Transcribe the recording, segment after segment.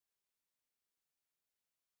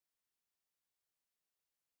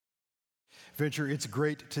Venture, it's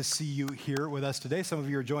great to see you here with us today. Some of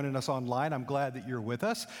you are joining us online. I'm glad that you're with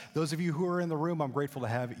us. Those of you who are in the room, I'm grateful to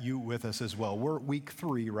have you with us as well. We're week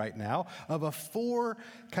 3 right now of a 4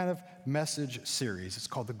 kind of message series. It's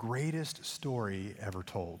called The Greatest Story Ever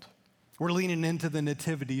Told. We're leaning into the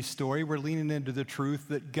nativity story. We're leaning into the truth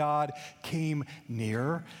that God came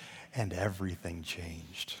near and everything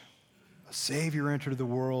changed. A Savior entered the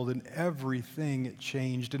world and everything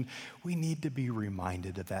changed, and we need to be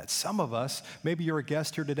reminded of that. Some of us, maybe you're a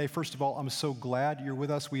guest here today. First of all, I'm so glad you're with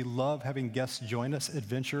us. We love having guests join us at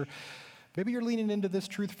Venture. Maybe you're leaning into this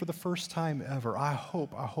truth for the first time ever. I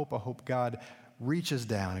hope God reaches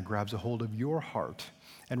down and grabs a hold of your heart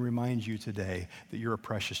and reminds you today that you're a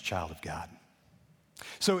precious child of God.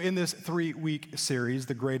 So in this 3-week series,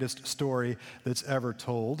 The Greatest Story That's Ever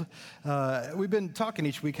Told, we've been talking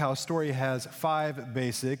each week how a story has 5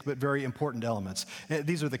 basic but very important elements.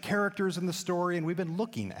 These are the characters in the story, and we've been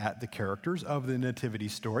looking at the characters of the nativity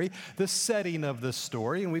story, the setting of the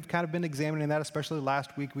story, and we've kind of been examining that, especially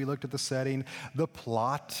last week we looked at the setting, the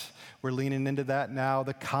plot, we're leaning into that now,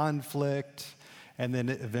 the conflict, and then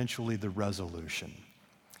eventually the resolution.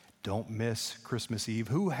 Don't miss Christmas Eve.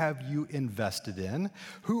 Who have you invested in?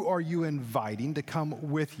 Who are you inviting to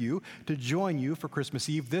come with you, to join you for Christmas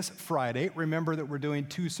Eve this Friday? Remember that we're doing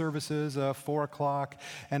 2 services, a 4 o'clock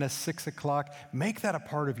and a 6 o'clock. Make that a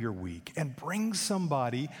part of your week and bring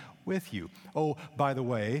somebody with you. Oh, by the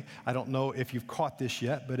way, I don't know if you've caught this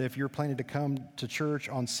yet, but if you're planning to come to church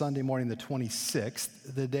on Sunday morning the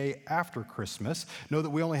 26th, the day after Christmas, know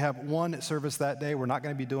that we only have 1 service that day. We're not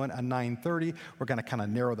going to be doing a 9:30. We're going to kind of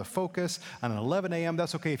narrow the focus on an 11 a.m.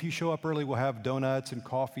 That's okay. If you show up early, we'll have donuts and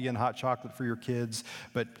coffee and hot chocolate for your kids.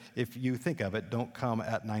 But if you think of it, don't come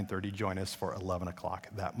at 9:30. Join us for 11 o'clock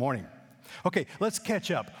that morning. Okay, let's catch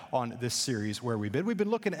up on this series where we've been. We've been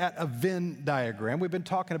looking at a Venn diagram. We've been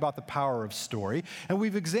talking about the power of story, and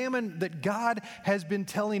we've examined that God has been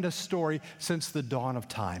telling a story since the dawn of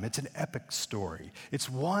time. It's an epic story. It's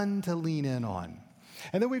one to lean in on.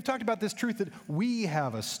 And then we've talked about this truth that we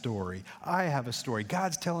have a story. I have a story.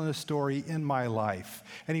 God's telling a story in my life,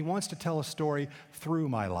 and He wants to tell a story through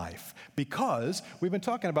my life. Because we've been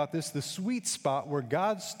talking about this, the sweet spot where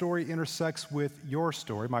God's story intersects with your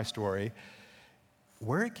story, my story,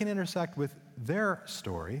 where it can intersect with their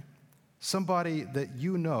story, somebody that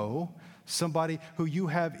you know, somebody who you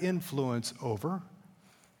have influence over.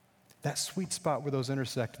 That sweet spot where those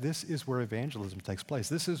intersect, this is where evangelism takes place.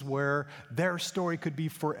 This is where their story could be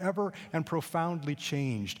forever and profoundly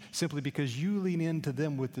changed simply because you lean into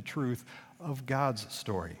them with the truth of God's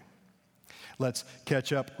story. Let's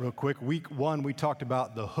catch up real quick. Week 1, we talked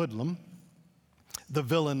about the hoodlum, the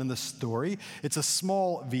villain in the story. It's a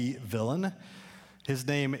small v villain. His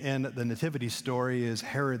name in the nativity story is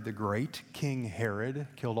Herod the Great. King Herod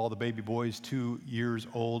killed all the baby boys 2 years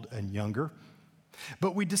old and younger.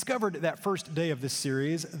 But we discovered that first day of this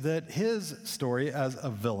series that his story as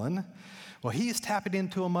a villain, well, he's tapping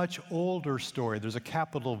into a much older story. There's a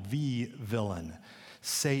capital V villain,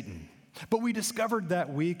 Satan. But we discovered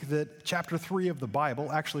that week that chapter 3 of the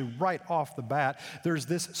Bible, actually right off the bat, there's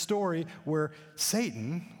this story where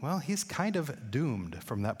Satan, well, he's kind of doomed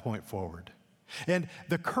from that point forward. And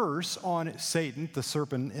the curse on Satan, the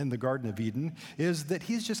serpent in the Garden of Eden, is that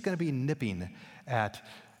he's just going to be nipping at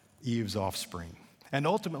Eve's offspring. And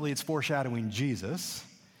ultimately, it's foreshadowing Jesus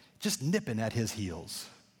just nipping at his heels.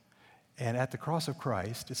 And at the cross of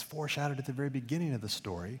Christ, it's foreshadowed at the very beginning of the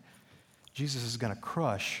story, Jesus is going to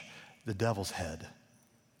crush the devil's head.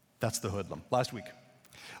 That's the hoodlum.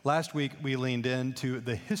 Last week, we leaned into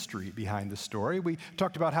the history behind the story. We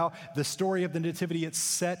talked about how the story of the Nativity, it's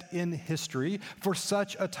set in history for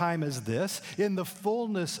such a time as this. In the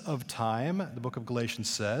fullness of time, the book of Galatians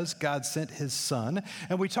says, God sent His Son.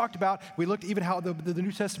 And we looked even how the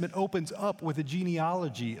New Testament opens up with a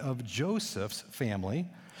genealogy of Joseph's family.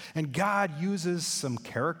 And God uses some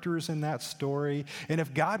characters in that story. And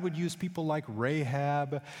if God would use people like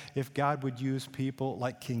Rahab, if God would use people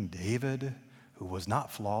like King David, who was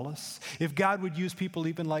not flawless, if God would use people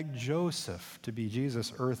even like Joseph to be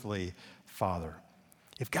Jesus' earthly father,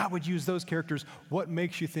 if God would use those characters, what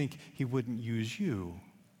makes you think He wouldn't use you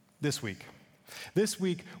this week? This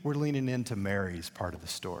week, we're leaning into Mary's part of the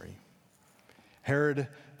story. Herod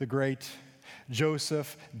the Great,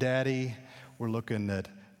 Joseph, Daddy, we're looking at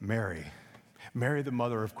Mary, the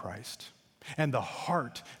mother of Christ, and the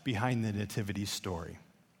heart behind the nativity story.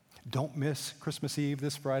 Don't miss Christmas Eve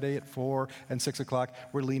this Friday at 4 and 6 o'clock.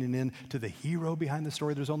 We're leaning in to the hero behind the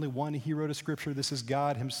story. There's only one hero to Scripture. This is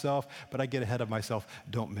God Himself, but I get ahead of myself.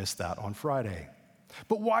 Don't miss that on Friday.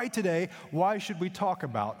 But why today? Why should we talk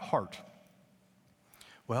about heart?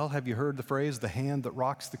 Well, have you heard the phrase, the hand that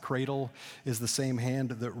rocks the cradle is the same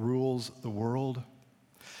hand that rules the world?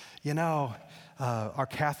 You know, our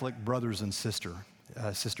Catholic brothers and sisters,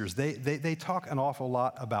 they talk an awful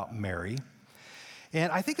lot about Mary. And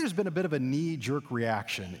I think there's been a bit of a knee-jerk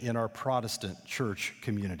reaction in our Protestant church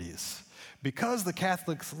communities. Because the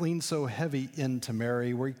Catholics lean so heavy into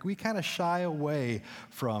Mary, we kind of shy away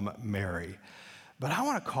from Mary. But I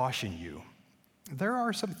want to caution you. There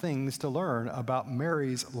are some things to learn about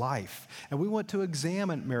Mary's life, and we want to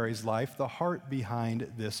examine Mary's life, the heart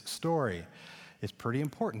behind this story. It's pretty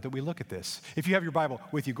important that we look at this. If you have your Bible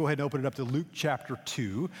with you, go ahead and open it up to Luke chapter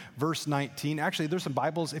 2, verse 19. Actually, there's some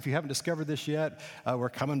Bibles. If you haven't discovered this yet, we're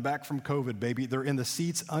coming back from COVID, baby. They're in the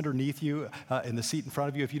seats underneath you, in the seat in front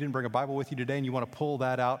of you. If you didn't bring a Bible with you today and you want to pull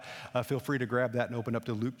that out, feel free to grab that and open up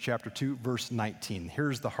to Luke chapter 2, verse 19.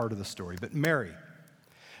 Here's the heart of the story. But Mary,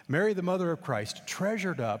 the mother of Christ,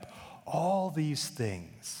 treasured up all these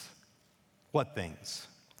things. What things?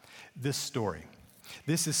 This story.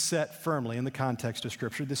 This is set firmly in the context of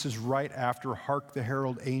Scripture. This is right after Hark the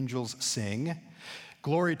Herald Angels Sing.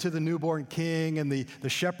 Glory to the newborn King, and the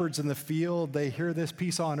shepherds in the field, they hear this,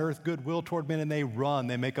 peace on earth, goodwill toward men, and they run.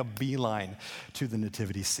 They make a beeline to the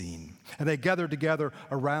nativity scene. And they gather together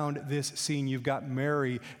around this scene. You've got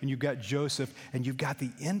Mary, and you've got Joseph, and you've got the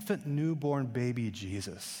infant newborn baby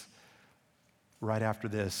Jesus. Right after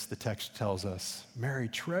this, the text tells us, Mary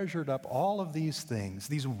treasured up all of these things,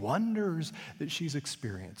 these wonders that she's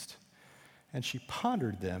experienced, and she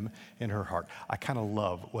pondered them in her heart. I kind of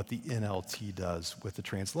love what the NLT does with the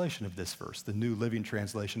translation of this verse. The New Living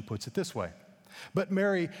Translation puts it this way. But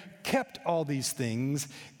Mary kept all these things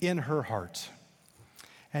in her heart,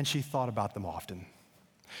 and she thought about them often.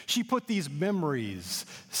 She put these memories,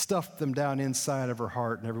 stuffed them down inside of her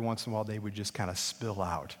heart, and every once in a while they would just kind of spill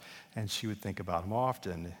out, and she would think about them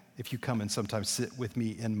often. If you come and sometimes sit with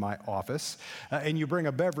me in my office, and you bring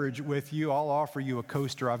a beverage with you, I'll offer you a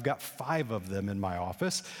coaster. I've got 5 of them in my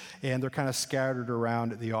office, and they're kind of scattered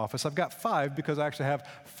around the office. I've got 5 because I actually have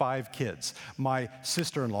 5 kids. My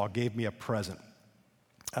sister-in-law gave me a present.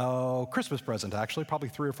 Christmas present, actually, probably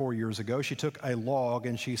 3 or 4 years ago. She took a log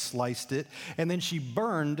and she sliced it, and then she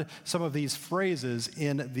burned some of these phrases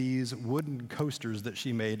in these wooden coasters that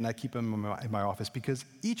she made, and I keep them in my office because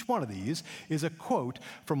each one of these is a quote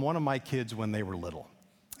from one of my kids when they were little.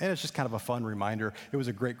 And it's just kind of a fun reminder. It was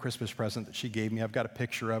a great Christmas present that she gave me. I've got a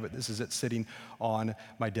picture of it. This is it sitting on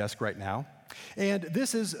my desk right now. And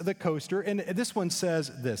this is the coaster, and this one says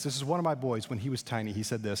this. This is one of my boys when he was tiny. He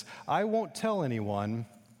said this, I won't tell anyone,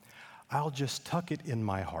 I'll just tuck it in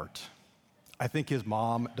my heart. I think his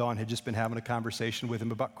mom, Dawn, had just been having a conversation with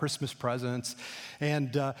him about Christmas presents,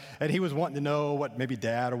 and he was wanting to know what maybe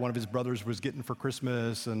Dad or one of his brothers was getting for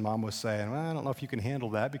Christmas, and Mom was saying, well, I don't know if you can handle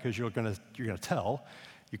that because you're gonna tell.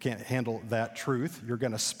 You can't handle that truth. You're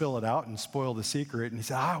gonna spill it out and spoil the secret. And he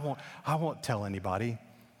said, I won't tell anybody.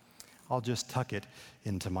 I'll just tuck it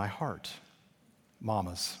into my heart.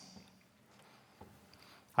 Mamas,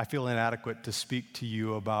 I feel inadequate to speak to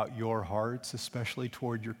you about your hearts, especially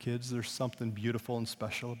toward your kids. There's something beautiful and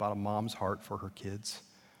special about a mom's heart for her kids.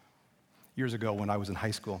 Years ago when I was in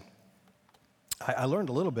high school, I learned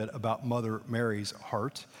a little bit about Mother Mary's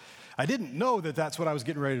heart. I didn't know that that's what I was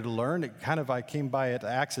getting ready to learn. I came by it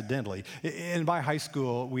accidentally. In my high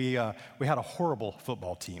school, we had a horrible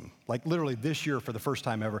football team. Like literally this year, for the first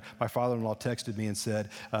time ever, my father-in-law texted me and said,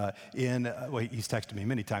 he's texted me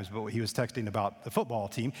many times, but he was texting about the football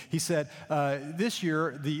team. He said, this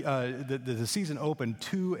year, the season opened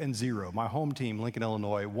 2-0. My home team, Lincoln,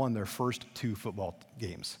 Illinois, won their first 2 football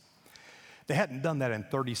games. They hadn't done that in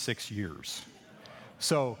 36 years.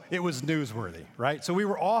 So it was newsworthy, right? So we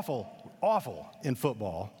were awful in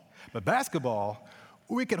football. But basketball,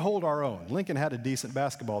 we could hold our own. Lincoln had a decent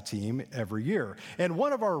basketball team every year. And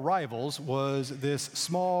one of our rivals was this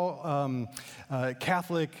small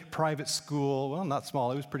Catholic private school, well, not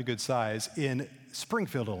small, it was pretty good size, in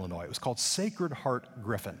Springfield, Illinois. It was called Sacred Heart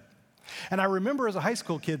Griffin. And I remember as a high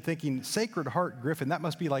school kid thinking, Sacred Heart Griffin, that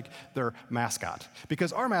must be like their mascot.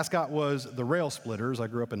 Because our mascot was the Rail Splitters. I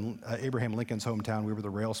grew up in Abraham Lincoln's hometown. We were the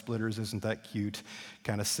Rail Splitters. Isn't that cute?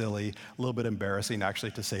 Kind of silly. A little bit embarrassing,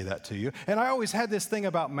 actually, to say that to you. And I always had this thing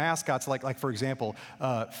about mascots, like for example,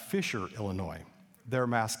 Fisher, Illinois. Their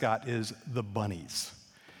mascot is the Bunnies.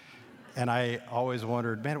 And I always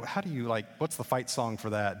wondered, man, how do you what's the fight song for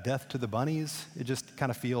that? Death to the Bunnies? It just kind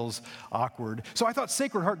of feels awkward. So I thought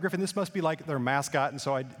Sacred Heart Griffin, this must be like their mascot. And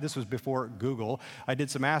so this was before Google. I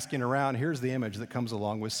did some asking around. Here's the image that comes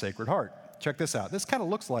along with Sacred Heart. Check this out. This kind of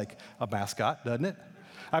looks like a mascot, doesn't it?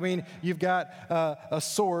 I mean, you've got a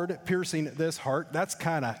sword piercing this heart. That's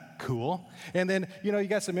kind of cool. And then, you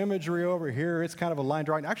got some imagery over here. It's kind of a line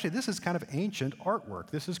drawing. Actually, this is kind of ancient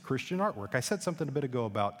artwork. This is Christian artwork. I said something a bit ago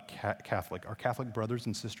about our Catholic brothers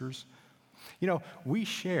and sisters. We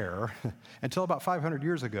share, until about 500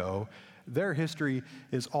 years ago, their history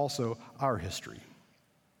is also our history.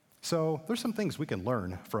 So there's some things we can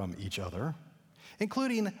learn from each other,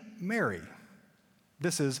 including Mary.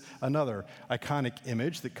 This is another iconic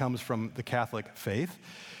image that comes from the Catholic faith.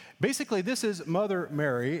 Basically, this is Mother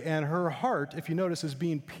Mary, and her heart, if you notice, is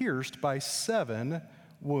being pierced by 7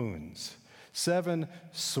 wounds, 7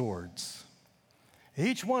 swords.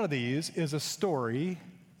 Each one of these is a story.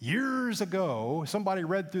 Years ago, somebody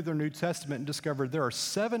read through their New Testament and discovered there are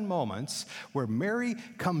 7 moments where Mary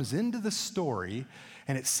comes into the story,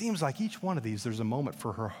 and it seems like each one of these, there's a moment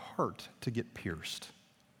for her heart to get pierced.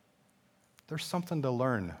 There's something to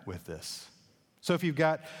learn with this. So if you've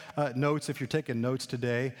got notes, if you're taking notes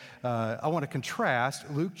today, I want to contrast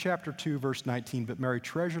Luke chapter 2, verse 19, but Mary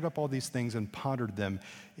treasured up all these things and pondered them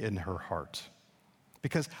in her heart.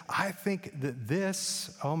 Because I think that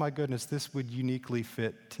this, oh my goodness, this would uniquely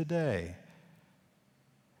fit today.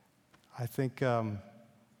 I think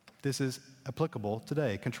this is applicable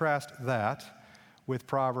today. Contrast that with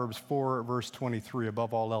Proverbs 4, verse 23.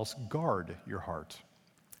 Above all else, guard your heart,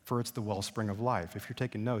 for it's the wellspring of life. If you're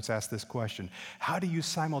taking notes, ask this question. How do you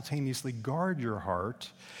simultaneously guard your heart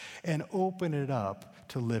and open it up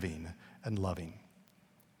to living and loving?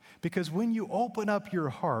 Because when you open up your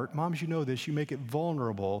heart, moms, you know this, you make it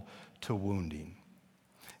vulnerable to wounding.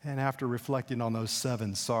 And after reflecting on those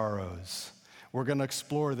 7 sorrows, we're going to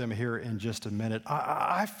explore them here in just a minute.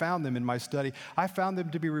 I found them in my study. I found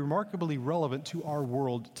them to be remarkably relevant to our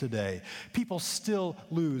world today. People still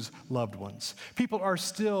lose loved ones. People are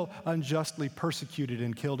still unjustly persecuted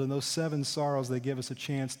and killed. And those 7 sorrows, they give us a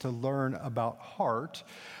chance to learn about heart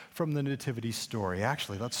from the Nativity story.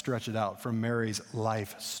 Actually, let's stretch it out from Mary's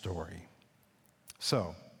life story.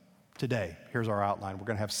 So, today, here's our outline. We're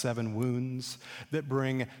going to have 7 wounds that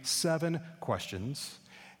bring 7 questions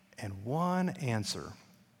and 1 answer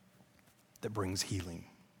that brings healing.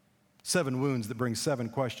 7 wounds that bring 7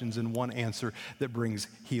 questions and 1 answer that brings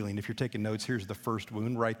healing. If you're taking notes, here's the first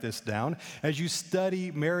wound. Write this down. As you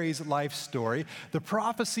study Mary's life story, the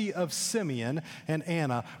prophecy of Simeon and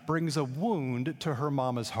Anna brings a wound to her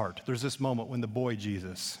mama's heart. There's this moment when the boy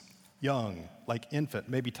Jesus, young, like infant,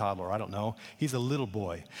 maybe toddler, I don't know. He's a little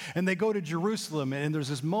boy. And they go to Jerusalem, and there's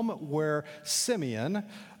this moment where Simeon,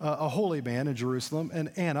 a holy man in Jerusalem, and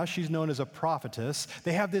Anna, she's known as a prophetess,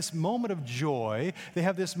 they have this moment of joy. They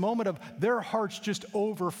have this moment of their hearts just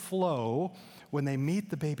overflow when they meet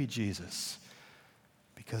the baby Jesus,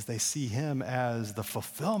 because they see him as the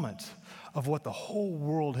fulfillment of what the whole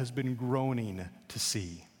world has been groaning to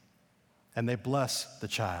see. And they bless the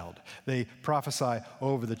child. They prophesy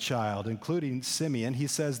over the child, including Simeon. He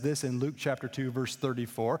says this in Luke chapter 2, verse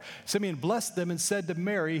 34. Simeon blessed them and said to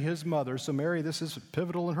Mary, his mother, so Mary, this is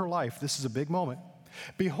pivotal in her life. This is a big moment.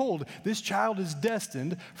 Behold, this child is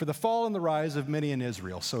destined for the fall and the rise of many in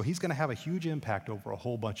Israel. So he's going to have a huge impact over a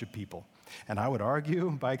whole bunch of people. And I would argue,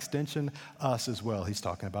 by extension, us as well. He's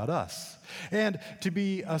talking about us. And to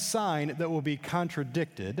be a sign that will be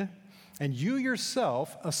contradicted, and you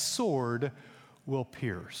yourself a sword will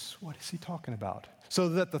pierce. What is he talking about? So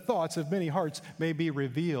that the thoughts of many hearts may be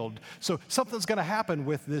revealed. So something's going to happen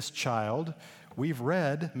with this child. We've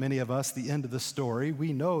read, many of us, the end of the story.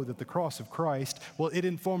 We know that the cross of Christ, well, it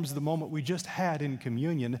informs the moment we just had in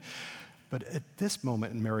communion. But at this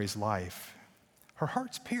moment in Mary's life, her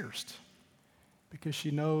heart's pierced because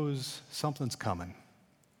she knows something's coming.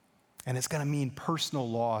 And it's going to mean personal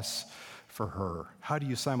loss for her. How do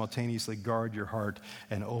you simultaneously guard your heart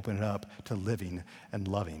and open it up to living and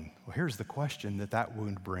loving? Well, here's the question that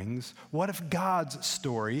wound brings. What if God's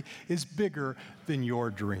story is bigger than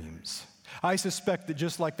your dreams? I suspect that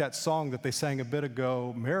just like that song that they sang a bit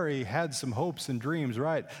ago, Mary had some hopes and dreams,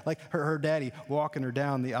 right? Like her daddy walking her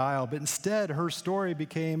down the aisle, but instead her story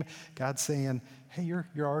became God saying, hey, you're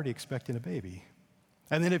already expecting a baby.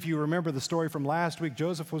 And then if you remember the story from last week,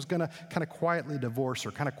 Joseph was going to kind of quietly divorce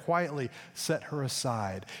her, kind of quietly set her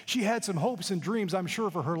aside. She had some hopes and dreams, I'm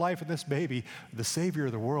sure, for her life and this baby. The Savior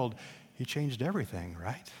of the world, he changed everything,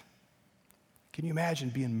 right? Can you imagine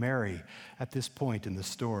being Mary at this point in the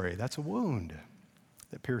story? That's a wound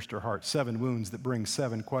that pierced her heart. 7 wounds that bring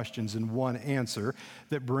 7 questions and 1 answer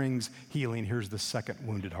that brings healing. Here's the second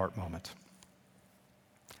wounded heart moment.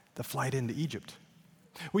 The flight into Egypt.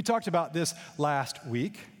 We talked about this last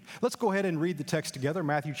week. Let's go ahead and read the text together.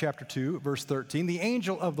 Matthew chapter 2, verse 13. The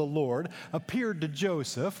angel of the Lord appeared to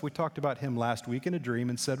Joseph. We talked about him last week in a dream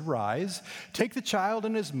and said, rise, take the child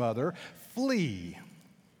and his mother, flee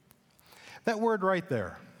That word right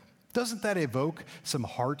there, doesn't that evoke some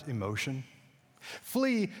heart emotion?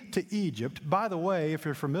 Flee to Egypt. By the way, if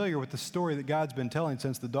you're familiar with the story that God's been telling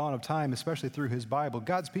since the dawn of time, especially through his Bible,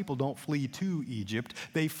 God's people don't flee to Egypt,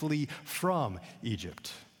 they flee from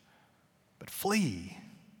Egypt. But flee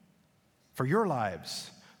for your lives,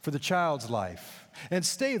 for the child's life, and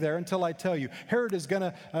stay there until I tell you. Herod is going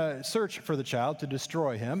to search for the child to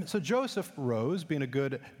destroy him. So Joseph rose, being a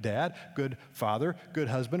good dad, good father, good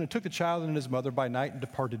husband, and took the child and his mother by night and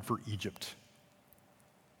departed for Egypt.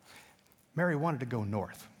 Mary wanted to go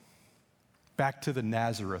north, back to the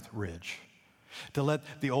Nazareth Ridge, to let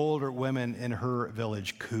the older women in her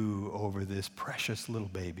village coo over this precious little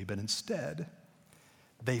baby. But instead,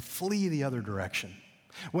 they flee the other direction.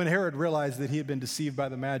 When Herod realized that he had been deceived by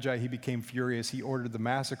the Magi, he became furious. He ordered the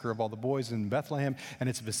massacre of all the boys in Bethlehem and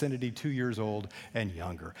its vicinity, 2 years old and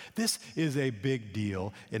younger. This is a big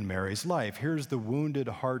deal in Mary's life. Here's the wounded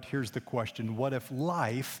heart. Here's the question: what if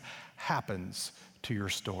life happens to your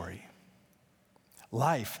story?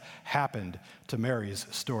 Life happened to Mary's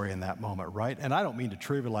story in that moment, right? And I don't mean to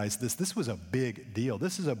trivialize this. This was a big deal.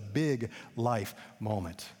 This is a big life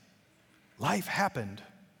moment. Life happened.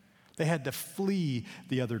 They had to flee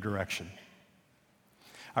the other direction.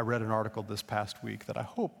 I read an article this past week that I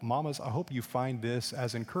hope, mamas, I hope you find this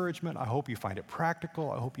as encouragement. I hope you find it practical.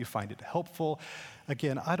 I hope you find it helpful.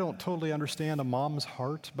 Again, I don't totally understand a mom's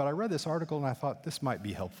heart, but I read this article and I thought this might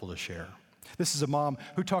be helpful to share. This is a mom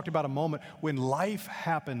who talked about a moment when life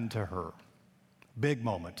happened to her. Big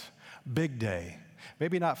moment, big day.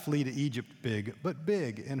 Maybe not flee to Egypt big, but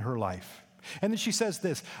big in her life. And then she says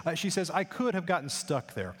this. She says, I could have gotten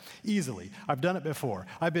stuck there easily. I've done it before.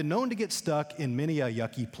 I've been known to get stuck in many a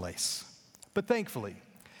yucky place. But thankfully,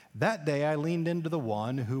 that day I leaned into the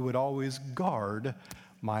one who would always guard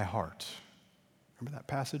my heart. Remember that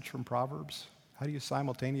passage from Proverbs? How do you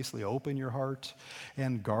simultaneously open your heart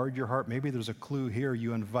and guard your heart? Maybe there's a clue here.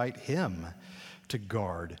 You invite him to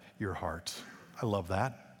guard your heart. I love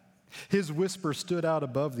that. His whisper stood out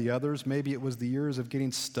above the others. Maybe it was the years of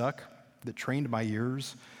getting stuck that trained my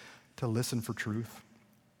ears to listen for truth,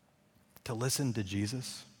 to listen to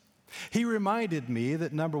Jesus. He reminded me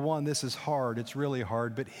that, number one, this is hard. It's really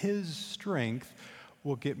hard, but his strength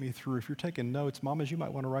will get me through. If you're taking notes, mamas, you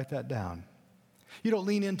might want to write that down. You don't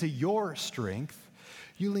lean into your strength.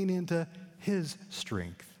 You lean into his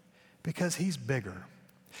strength because he's bigger.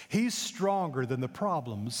 He's stronger than the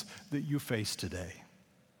problems that you face today.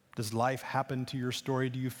 Does life happen to your story?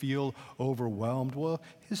 Do you feel overwhelmed? Well,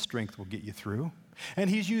 his strength will get you through. And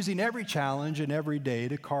he's using every challenge and every day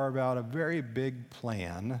to carve out a very big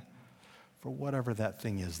plan for whatever that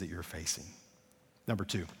thing is that you're facing. Number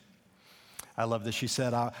two. I love this. She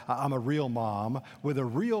said, I'm a real mom with a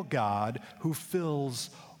real God who fills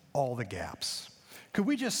all the gaps. Could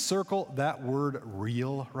we just circle that word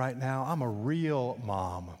real right now? I'm a real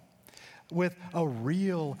mom with a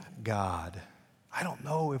real God. I don't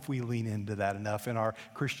know if we lean into that enough in our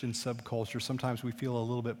Christian subculture. Sometimes we feel a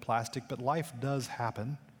little bit plastic, but life does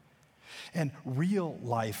happen. And real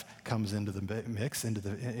life comes into the mix, into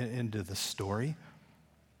the story.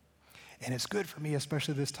 And it's good for me,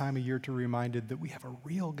 especially this time of year, to be reminded that we have a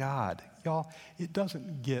real God. Y'all, it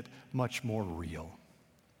doesn't get much more real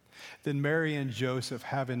than Mary and Joseph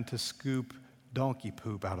having to scoop donkey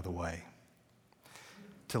poop out of the way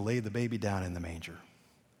to lay the baby down in the manger.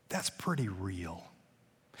 That's pretty real.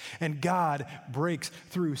 And God breaks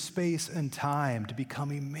through space and time to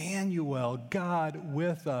become Emmanuel, God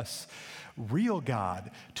with us, real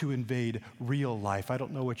God to invade real life. I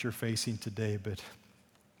don't know what you're facing today, but,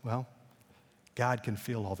 well, God can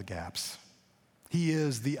fill all the gaps. He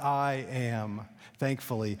is the I am.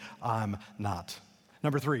 Thankfully, I'm not.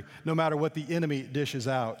 Number three, no matter what the enemy dishes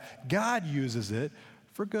out, God uses it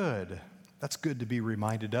for good. That's good to be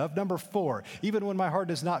reminded of. Number four, even when my heart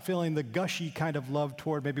is not feeling the gushy kind of love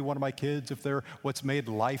toward maybe one of my kids, if they're what's made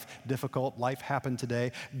life difficult, life happened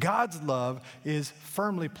today, God's love is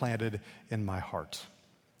firmly planted in my heart.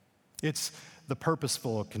 It's the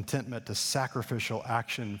purposeful contentment to sacrificial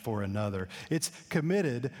action for another. It's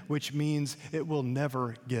committed, which means it will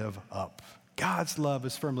never give up. God's love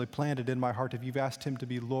is firmly planted in my heart if you've asked him to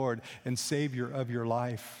be Lord and Savior of your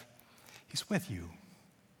life. He's with you.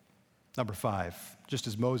 Number five, just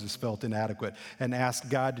as Moses felt inadequate and asked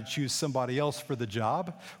God to choose somebody else for the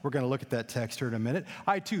job, we're going to look at that text here in a minute.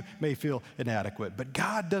 I too may feel inadequate, but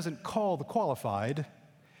God doesn't call the qualified,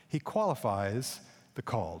 he qualifies the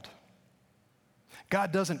called.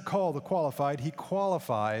 God doesn't call the qualified, he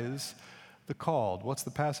qualifies the The called. What's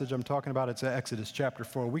the passage I'm talking about? It's Exodus chapter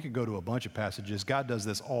 4. We could go to a bunch of passages. God does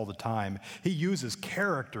this all the time. He uses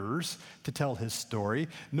characters to tell his story.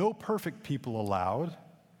 No perfect people allowed.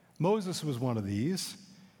 Moses was one of these.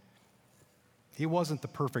 He wasn't the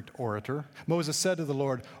perfect orator. Moses said to the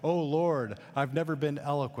Lord, "Oh Lord, I've never been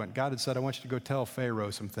eloquent." God had said, "I want you to go tell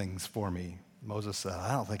Pharaoh some things for me." Moses said,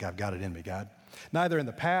 "I don't think I've got it in me, God. Neither in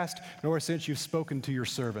the past nor since you've spoken to your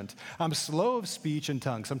servant. I'm slow of speech and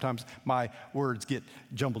tongue." Sometimes my words get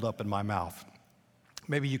jumbled up in my mouth.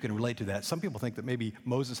 Maybe you can relate to that. Some people think that maybe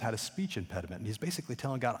Moses had a speech impediment, and he's basically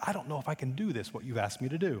telling God, "I don't know if I can do this, what you've asked me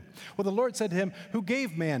to do." Well, the Lord said to him, "Who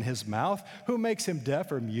gave man his mouth? Who makes him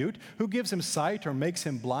deaf or mute? Who gives him sight or makes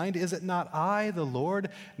him blind? Is it not I, the Lord?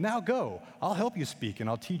 Now go, I'll help you speak, and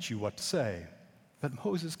I'll teach you what to say." But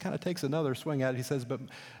Moses kind of takes another swing at it. He says,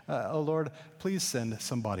 "Oh Lord, please send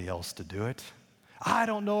somebody else to do it. I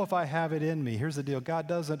don't know if I have it in me." Here's the deal. God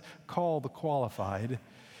doesn't call the qualified.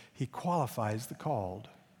 He qualifies the called.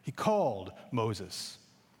 He called Moses,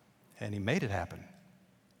 and he made it happen.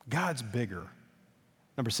 God's bigger.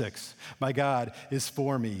 Number 6, my God is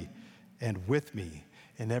for me and with me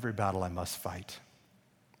in every battle I must fight.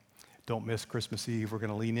 Don't miss Christmas Eve. We're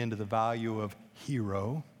going to lean into the value of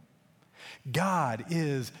hero. God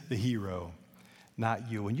is the hero,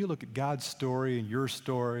 not you. When you look at God's story and your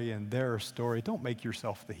story and their story, don't make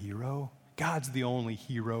yourself the hero. God's the only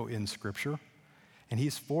hero in Scripture, and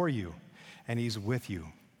he's for you, and he's with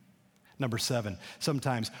you. Number 7,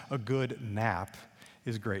 sometimes a good nap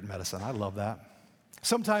is great medicine. I love that.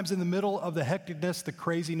 Sometimes in the middle of the hecticness, the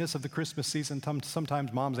craziness of the Christmas season,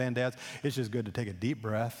 sometimes moms and dads, it's just good to take a deep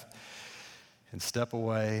breath and step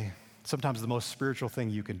away. Sometimes the most spiritual thing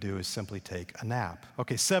you can do is simply take a nap.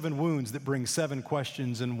 Okay, 7 wounds that bring 7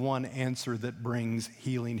 questions and 1 answer that brings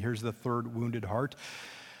healing. Here's the 3rd wounded heart: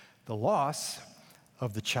 the loss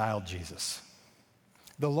of the child Jesus.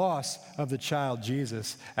 The loss of the child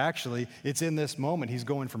Jesus. Actually, it's in this moment he's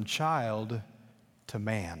going from child to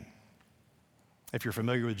man. If you're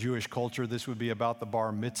familiar with Jewish culture, this would be about the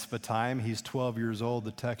bar mitzvah time. He's 12 years old,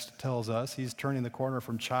 the text tells us. He's turning the corner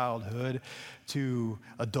from childhood to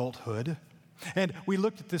adulthood. And we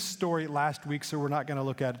looked at this story last week, so we're not going to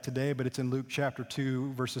look at it today, but it's in Luke chapter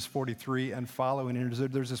 2, verses 43 and following. And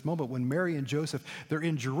there's this moment when Mary and Joseph, they're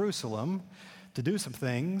in Jerusalem to do some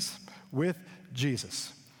things with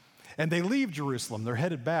Jesus. And they leave Jerusalem. They're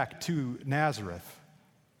headed back to Nazareth.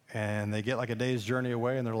 And they get like a day's journey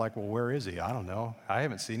away, and they're like, "Well, where is he? I don't know. I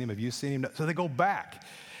haven't seen him. Have you seen him?" So they go back,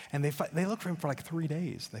 and they look for him for like 3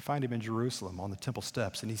 days. They find him in Jerusalem on the temple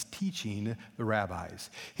steps, and he's teaching the rabbis.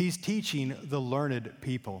 He's teaching the learned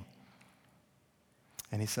people.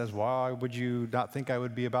 And he says, "Why would you not think I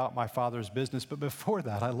would be about my Father's business?" But before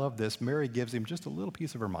that, I love this, Mary gives him just a little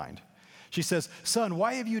piece of her mind. She says, "Son,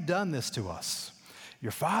 why have you done this to us?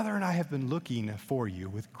 Your father and I have been looking for you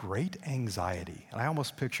with great anxiety." And I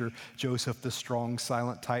almost picture Joseph, the strong,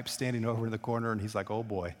 silent type, standing over in the corner, and he's like, "Oh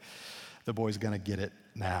boy, the boy's gonna get it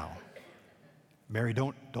now." Mary,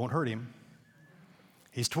 don't hurt him.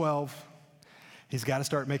 He's 12. He's got to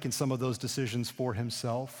start making some of those decisions for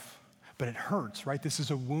himself. But it hurts, right? This is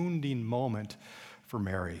a wounding moment for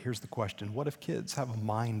Mary. Here's the question: what if kids have a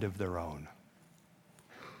mind of their own?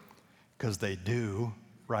 Because they do,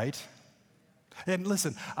 right? And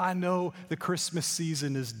listen, I know the Christmas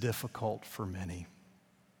season is difficult for many.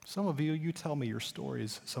 Some of you tell me your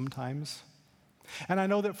stories sometimes. And I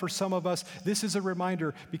know that for some of us, this is a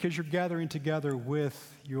reminder because you're gathering together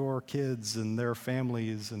with your kids and their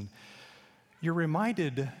families, and you're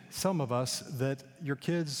reminded, some of us, that your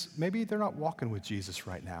kids, maybe they're not walking with Jesus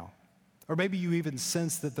right now. Or maybe you even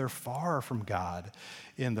sense that they're far from God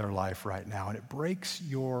in their life right now, and it breaks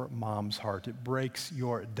your mom's heart. It breaks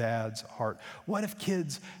your dad's heart. What if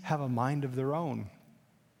kids have a mind of their own?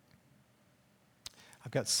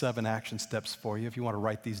 I've got 7 action steps for you if you want to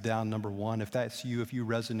write these down. Number 1, if that's you, if you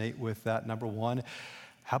resonate with that, number 1,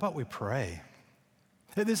 how about we pray?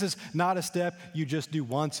 This is not a step you just do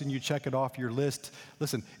once and you check it off your list.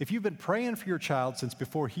 Listen, if you've been praying for your child since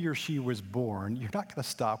before he or she was born, you're not going to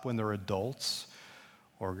stop when they're adults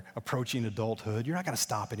or approaching adulthood. You're not going to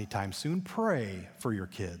stop anytime soon. Pray for your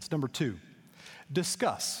kids. Number 2,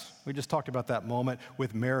 discuss. We just talked about that moment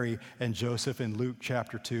with Mary and Joseph in Luke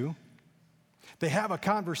chapter 2. They have a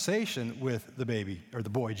conversation with the baby, or the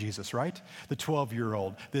boy Jesus, right? The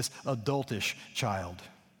 12-year-old, this adultish child.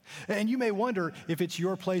 And you may wonder if it's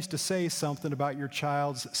your place to say something about your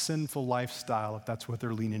child's sinful lifestyle, if that's what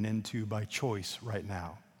they're leaning into by choice right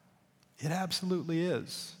now. It absolutely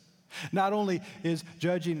is. Not only is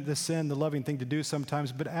judging the sin the loving thing to do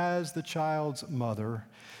sometimes, but as the child's mother,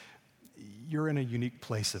 you're in a unique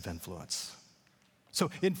place of influence. So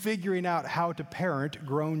in figuring out how to parent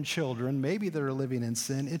grown children, maybe that are living in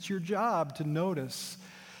sin, it's your job to notice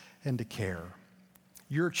and to care.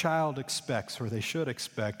 Your child expects, or they should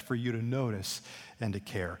expect, for you to notice and to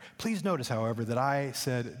care. Please notice, however, that I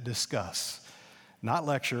said discuss, not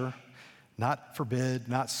lecture, not forbid,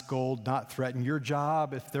 not scold, not threaten. Your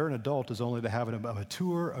job, if they're an adult, is only to have a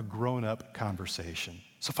mature, a grown-up conversation.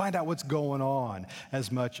 So find out what's going on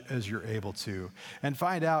as much as you're able to. And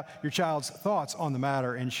find out your child's thoughts on the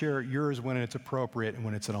matter and share yours when it's appropriate and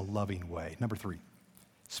when it's in a loving way. Number 3,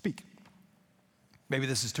 speak. Maybe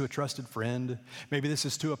this is to a trusted friend. Maybe this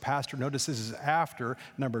is to a pastor. Notice this is after.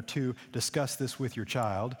 Number 2, discuss this with your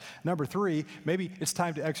child. Number 3, maybe it's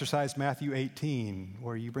time to exercise Matthew 18,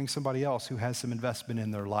 where you bring somebody else who has some investment in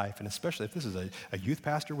their life. And especially if this is a youth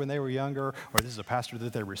pastor when they were younger, or this is a pastor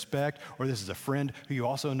that they respect, or this is a friend who you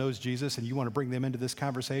also knows Jesus and you want to bring them into this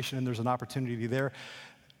conversation and there's an opportunity there,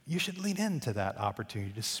 you should lean into that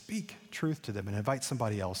opportunity to speak truth to them and invite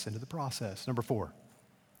somebody else into the process. Number 4,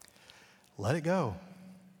 let it go.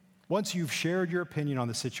 Once you've shared your opinion on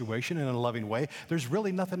the situation in a loving way, there's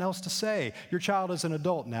really nothing else to say. Your child is an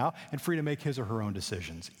adult now and free to make his or her own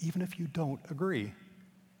decisions, even if you don't agree.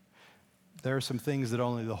 There are some things that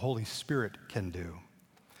only the Holy Spirit can do,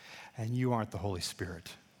 and you aren't the Holy Spirit.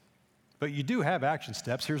 But you do have action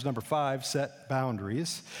steps. Here's number 5, set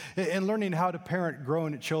boundaries. In learning how to parent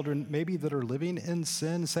grown children, maybe that are living in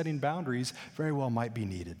sin, setting boundaries very well might be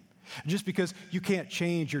needed. Just because you can't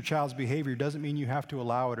change your child's behavior doesn't mean you have to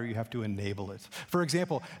allow it or you have to enable it. For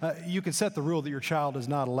example, you can set the rule that your child is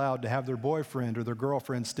not allowed to have their boyfriend or their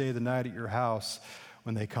girlfriend stay the night at your house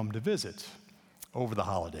when they come to visit over the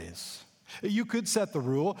holidays. You could set the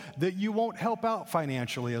rule that you won't help out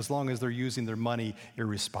financially as long as they're using their money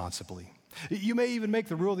irresponsibly. You may even make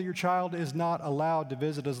the rule that your child is not allowed to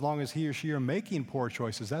visit as long as he or she are making poor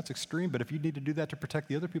choices. That's extreme, but if you need to do that to protect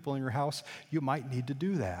the other people in your house, you might need to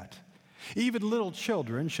do that. Even little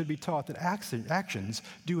children should be taught that actions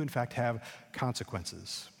do in fact have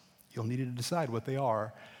consequences. You'll need to decide what they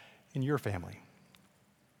are in your family.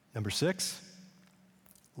 Number 6,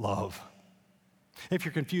 love. If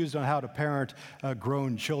you're confused on how to parent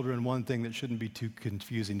grown children, one thing that shouldn't be too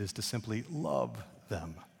confusing is to simply love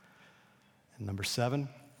them. And number 7,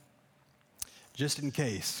 just in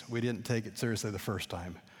case we didn't take it seriously the first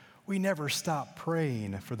time, we never stop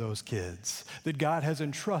praying for those kids that God has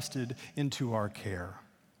entrusted into our care.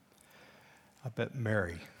 I bet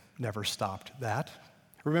Mary never stopped that.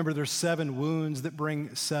 Remember, there's 7 wounds that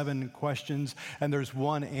bring 7 questions, and there's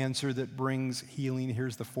 1 answer that brings healing.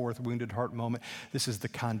 Here's the 4th wounded heart moment. This is the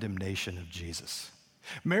condemnation of Jesus.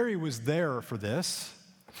 Mary was there for this.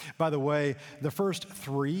 By the way, the first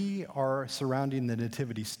 3 are surrounding the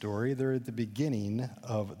nativity story. They're at the beginning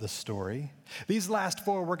of the story. These last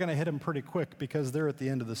 4, we're going to hit them pretty quick because they're at the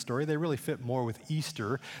end of the story. They really fit more with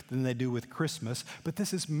Easter than they do with Christmas. But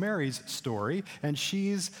this is Mary's story, and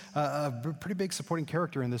she's a pretty big supporting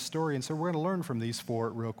character in this story. And so we're going to learn from these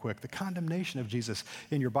 4 real quick. The condemnation of Jesus.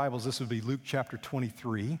 In your Bibles, this would be Luke chapter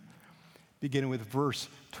 23. Beginning with verse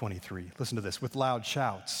 23. Listen to this. With loud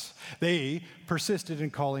shouts, they persisted in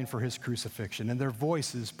calling for his crucifixion, and their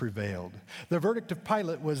voices prevailed. The verdict of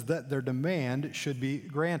Pilate was that their demand should be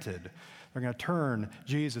granted. They're going to turn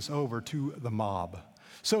Jesus over to the mob.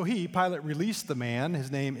 So Pilate released the man,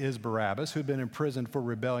 his name is Barabbas, who'd been imprisoned for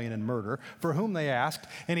rebellion and murder, for whom they asked,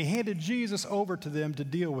 and he handed Jesus over to them to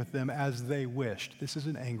deal with them as they wished. This is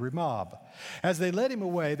an angry mob. As they led him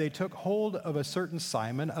away, they took hold of a certain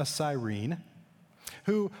Simon, a Cyrene,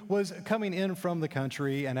 who was coming in from the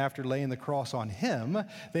country, and after laying the cross on him,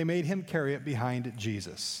 they made him carry it behind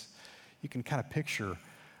Jesus. You can kind of picture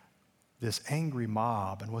this angry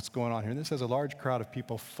mob and what's going on here. And this says a large crowd of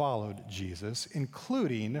people followed Jesus,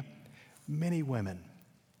 including many women.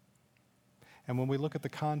 And when we look at the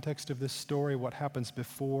context of this story, what happens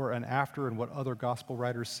before and after, and what other gospel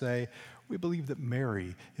writers say, we believe that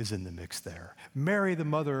Mary is in the mix there. Mary, the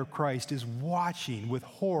mother of Christ, is watching with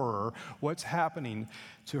horror what's happening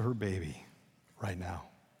to her baby right now,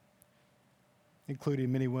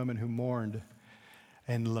 including many women who mourned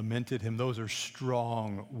and lamented him. Those are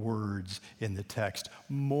strong words in the text.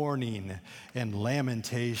 Mourning and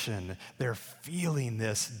lamentation. They're feeling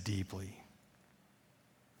this deeply.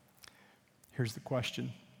 Here's the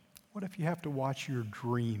question. What if you have to watch your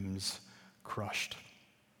dreams crushed?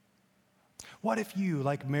 What if you,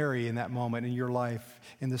 like Mary in that moment in your life,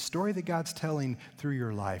 in the story that God's telling through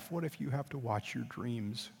your life, what if you have to watch your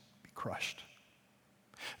dreams be crushed?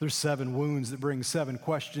 There's 7 wounds that bring 7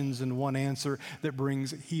 questions and 1 answer that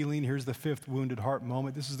brings healing. Here's the 5th wounded heart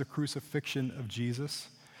moment. This is the crucifixion of Jesus.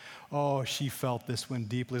 Oh, she felt this one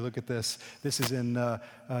deeply. Look at this. This is in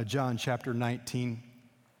John chapter 19.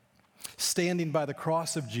 Standing by the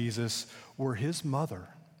cross of Jesus were his mother.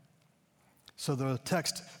 So the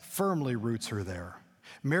text firmly roots her there.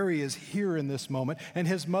 Mary is here in this moment, and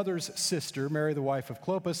his mother's sister, Mary, the wife of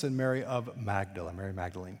Clopas, and Mary of Magdala, Mary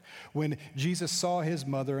Magdalene. When Jesus saw his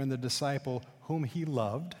mother and the disciple whom he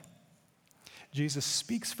loved, Jesus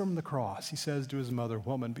speaks from the cross. He says to his mother,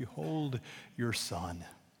 "Woman, behold your son."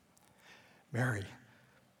 Mary,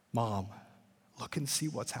 Mom, look and see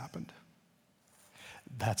what's happened.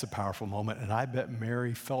 That's a powerful moment, and I bet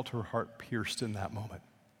Mary felt her heart pierced in that moment.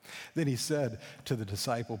 Then he said to the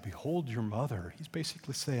disciple, "Behold your mother." He's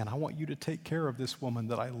basically saying, I want you to take care of this woman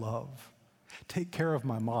that I love. Take care of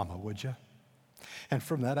my mama, would you? And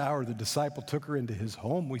from that hour, the disciple took her into his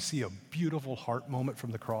home. We see a beautiful heart moment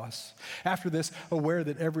from the cross. After this, aware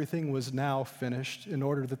that everything was now finished, in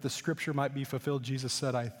order that the scripture might be fulfilled, Jesus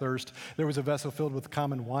said, "I thirst." There was a vessel filled with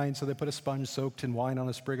common wine, so they put a sponge soaked in wine on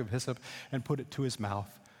a sprig of hyssop and put it to his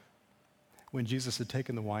mouth. When Jesus had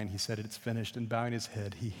taken the wine, he said, "It's finished," and bowing his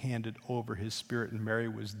head, he handed over his spirit, and Mary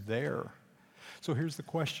was there. So here's the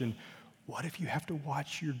question: what if you have to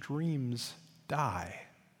watch your dreams die?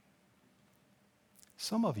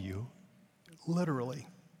 Some of you, literally,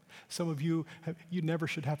 some of you, you never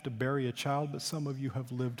should have to bury a child, but some of you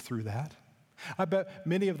have lived through that. I bet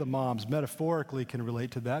many of the moms metaphorically can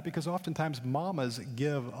relate to that, because oftentimes mamas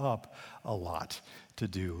give up a lot to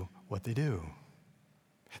do what they do.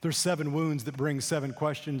 There's 7 wounds that bring 7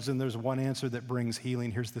 questions, and there's one answer that brings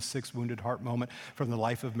healing. Here's the 6th wounded heart moment from the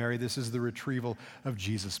life of Mary. This is the retrieval of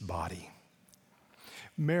Jesus' body.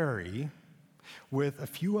 Mary, with a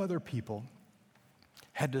few other people,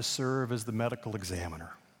 had to serve as the medical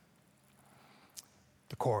examiner,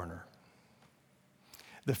 the coroner,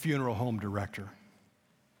 the funeral home director.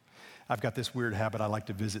 I've got this weird habit. I like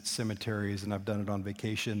to visit cemeteries, and I've done it on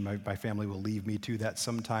vacation. My family will leave me to that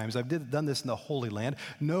sometimes. I've done this in the Holy Land.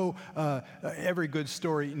 Every good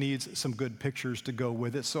story needs some good pictures to go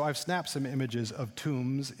with it, so I've snapped some images of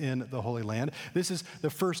tombs in the Holy Land. This is the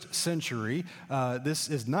 1st century. This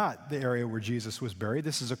is not the area where Jesus was buried.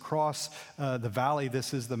 This is across the valley.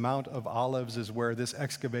 This is the Mount of Olives, is where this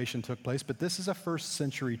excavation took place, but this is a 1st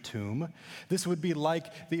century tomb. This would be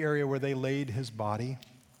like the area where they laid his body.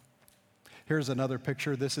 Here's another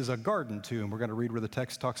picture. This is a garden tomb. We're going to read where the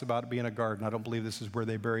text talks about it being a garden. I don't believe this is where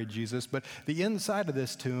they buried Jesus, but the inside of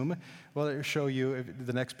this tomb, well, it'll show you,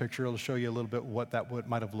 the next picture will show you a little bit what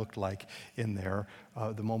might have looked like in there,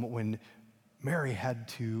 the moment when Mary had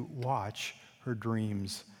to watch her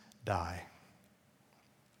dreams die.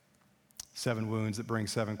 7 wounds that bring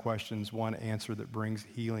 7 questions, 1 answer that brings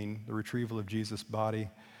healing, the retrieval of Jesus' body.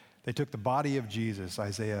 They took the body of Jesus,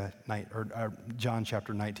 John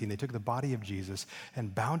chapter 19. They took the body of Jesus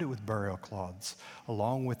and bound it with burial cloths,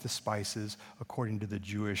 along with the spices, according to the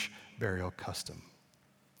Jewish burial custom.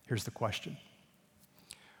 Here's the question: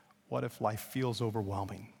 what if life feels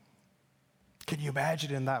overwhelming? Can you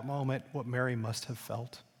imagine in that moment what Mary must have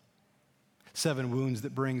felt? 7 wounds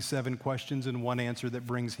that bring 7 questions and 1 answer that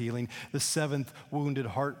brings healing. The 7th wounded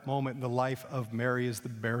heart moment in the life of Mary is the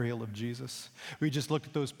burial of Jesus. We just looked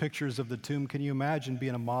at those pictures of the tomb. Can you imagine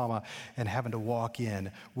being a mama and having to walk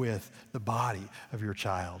in with the body of your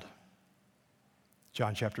child?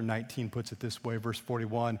 John chapter 19 puts it this way, verse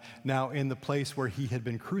 41. Now in the place where he had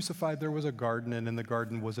been crucified, there was a garden, and in the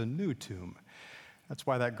garden was a new tomb. That's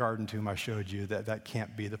why that garden tomb I showed you, that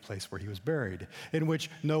can't be the place where he was buried, in which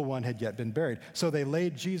no one had yet been buried. So they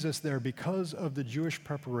laid Jesus there because of the Jewish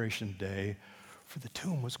preparation day, for the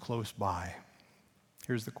tomb was close by.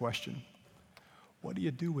 Here's the question: what do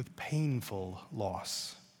you do with painful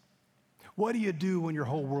loss? What do you do when your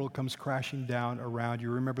whole world comes crashing down around you?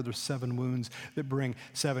 Remember, there's 7 wounds that bring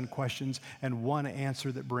 7 questions and 1 answer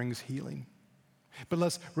that brings healing. But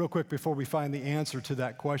let's, real quick, before we find the answer to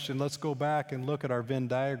that question, let's go back and look at our Venn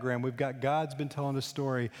diagram. We've got God's been telling a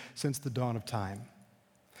story since the dawn of time.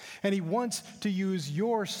 And he wants to use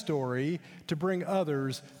your story to bring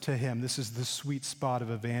others to him. This is the sweet spot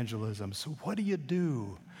of evangelism. So what do you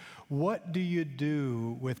do? What do you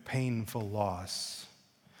do with painful loss?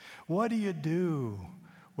 What do you do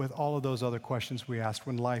with all of those other questions we asked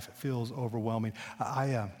when life feels overwhelming?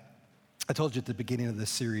 I told you at the beginning of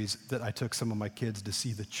this series that I took some of my kids to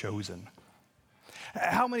see The Chosen.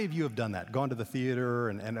 How many of you have done that? Gone to the theater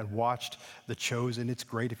and watched The Chosen? It's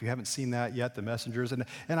great. If you haven't seen that yet, The Messengers. And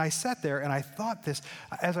I sat there and I thought this,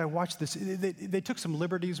 as I watched this, they took some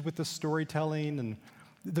liberties with the storytelling, and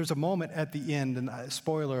there's a moment at the end, and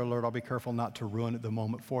spoiler alert, I'll be careful not to ruin the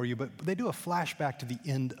moment for you, but they do a flashback to the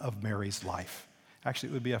end of Mary's life. Actually,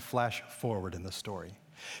 it would be a flash forward in the story.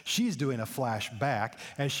 She's doing a flashback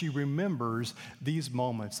as she remembers these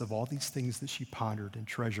moments of all these things that she pondered and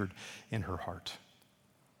treasured in her heart.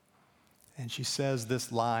 And she says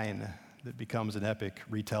this line that becomes an epic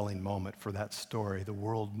retelling moment for that story: the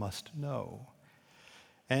world must know.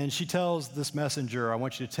 And she tells this messenger, I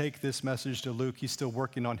want you to take this message to Luke. He's still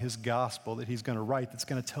working on his gospel that he's going to write that's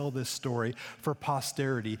going to tell this story for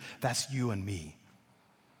posterity. That's you and me.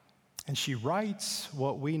 And she writes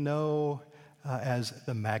what we know as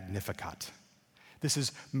the Magnificat. This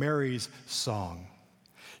is Mary's song.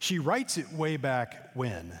 She writes it way back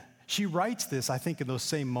when. She writes this, I think, in those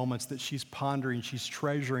same moments that she's pondering, she's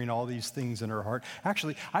treasuring all these things in her heart.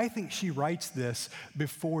 Actually, I think she writes this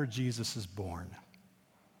before Jesus is born.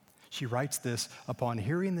 She writes this upon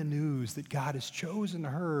hearing the news that God has chosen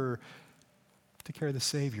her to carry the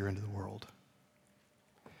Savior into the world.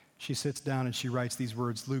 She sits down and she writes these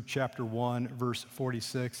words. Luke chapter 1, verse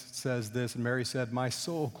 46 says this, and Mary said, "My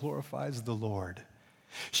soul glorifies the Lord."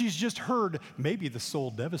 She's just heard maybe the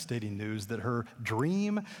soul-devastating news that her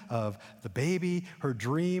dream of the baby, her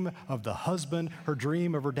dream of the husband, her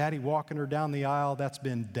dream of her daddy walking her down the aisle, that's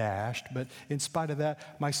been dashed. But in spite of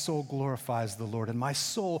that, my soul glorifies the Lord, and my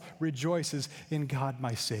soul rejoices in God,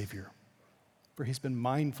 my Savior, for he's been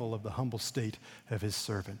mindful of the humble state of his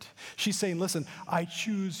servant. She's saying, listen, I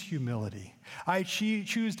choose humility. I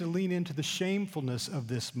choose to lean into the shamefulness of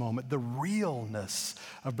this moment, the realness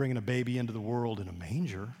of bringing a baby into the world in a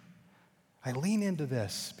manger. I lean into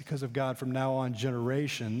this because of God. From now on,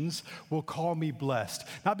 generations will call me blessed,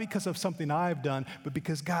 not because of something I've done, but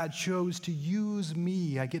because God chose to use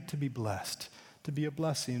me. I get to be blessed, to be a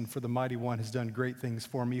blessing, for the Mighty One has done great things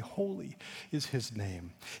for me. Holy is his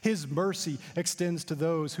name. His mercy extends to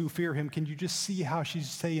those who fear him. Can you just see how she's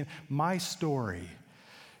saying, my story,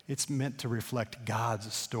 it's meant to reflect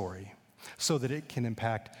God's story so that it can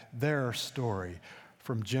impact their story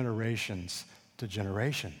from generations to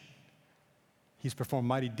generation. He's performed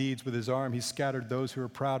mighty deeds with his arm. He's scattered those who are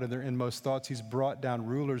proud in their inmost thoughts. He's brought down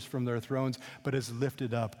rulers from their thrones, but has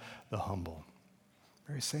lifted up the humble.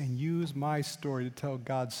 Mary's saying, use my story to tell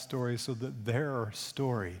God's story so that their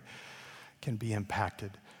story can be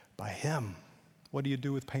impacted by him. What do you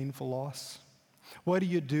do with painful loss? What do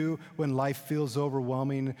you do when life feels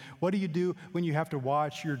overwhelming? What do you do when you have to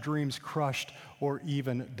watch your dreams crushed or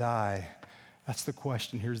even die? That's the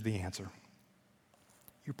question. Here's the answer.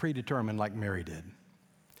 You predetermine like Mary did.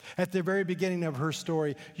 At the very beginning of her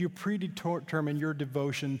story, you predetermine your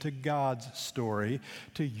devotion to God's story,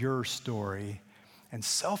 to your story, and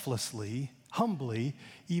selflessly, humbly,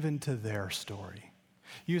 even to their story.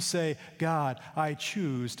 You say, God, I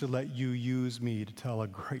choose to let you use me to tell a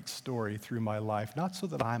great story through my life, not so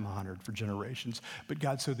that I'm honored for generations, but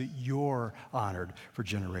God, so that you're honored for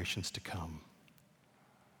generations to come.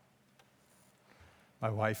 My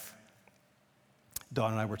wife,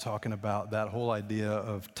 Dawn, and I were talking about that whole idea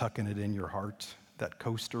of tucking it in your heart, that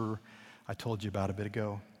coaster I told you about a bit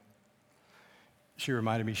ago. She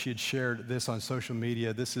reminded me she had shared this on social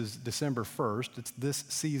media. This is December 1st. It's this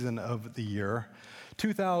season of the year,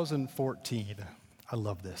 2014. I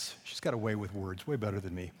love this. She's got a way with words, way better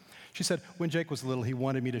than me. She said, when Jake was little, he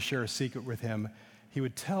wanted me to share a secret with him. He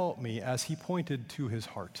would tell me as he pointed to his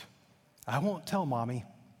heart. I won't tell Mommy.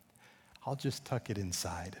 I'll just tuck it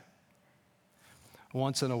inside.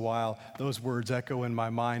 Once in a while, those words echo in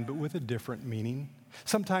my mind, but with a different meaning.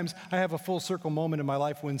 Sometimes I have a full circle moment in my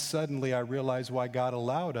life when suddenly I realize why God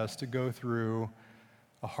allowed us to go through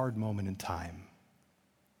a hard moment in time.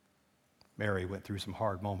 Mary went through some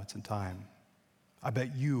hard moments in time. I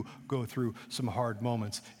bet you go through some hard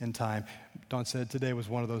moments in time. Dawn said today was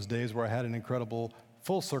one of those days where I had an incredible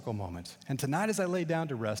full circle moment. And tonight as I lay down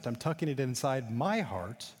to rest, I'm tucking it inside my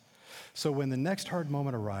heart so when the next hard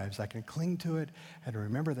moment arrives, I can cling to it and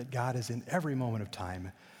remember that God is in every moment of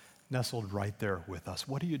time nestled right there with us.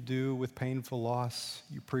 What do you do with painful loss?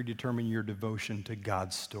 You predetermine your devotion to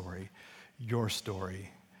God's story, your story,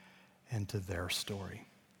 and to their story.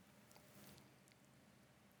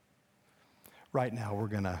 Right now, we're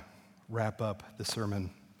going to wrap up the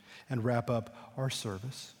sermon and wrap up our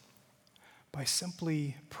service by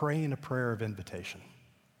simply praying a prayer of invitation.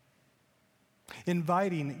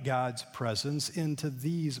 Inviting God's presence into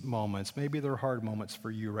these moments. Maybe they're hard moments for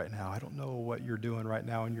you right now. I don't know what you're doing right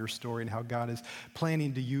now in your story and how God is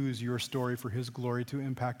planning to use your story for his glory to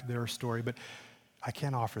impact their story, but I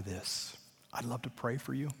can offer this. I'd love to pray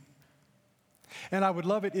for you. And I would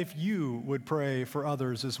love it if you would pray for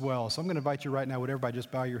others as well. So I'm going to invite you right now, would everybody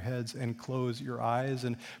just bow your heads and close your eyes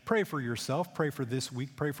and pray for yourself, pray for this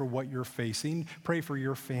week, pray for what you're facing, pray for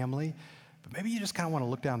your family. But maybe you just kind of want to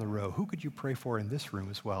look down the row. Who could you pray for in this room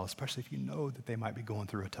as well, especially if you know that they might be going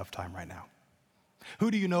through a tough time right now?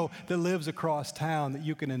 Who do you know that lives across town that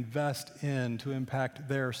you can invest in to impact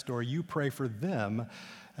their story? You pray for them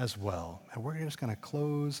as well. And we're just going to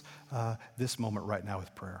close this moment right now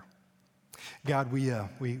with prayer. God, we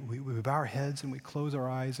bow our heads and we close our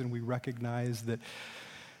eyes and we recognize that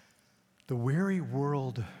the weary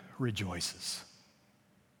world rejoices.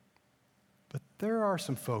 But there are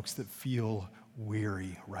some folks that feel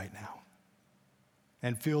weary right now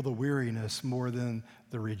and feel the weariness more than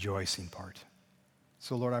the rejoicing part.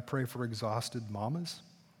 So, Lord, I pray for exhausted mamas.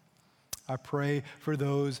 I pray for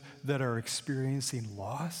those that are experiencing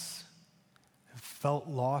loss, have felt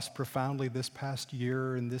loss profoundly this past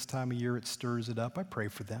year, and this time of year it stirs it up. I pray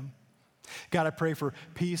for them. God, I pray for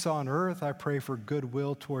peace on earth. I pray for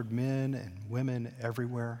goodwill toward men and women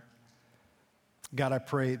everywhere. God, I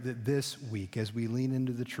pray that this week, as we lean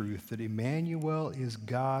into the truth that Emmanuel is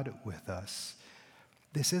God with us,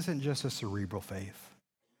 this isn't just a cerebral faith.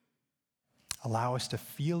 Allow us to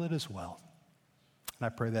feel it as well. And I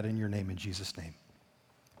pray that in your name, in Jesus' name.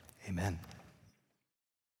 Amen.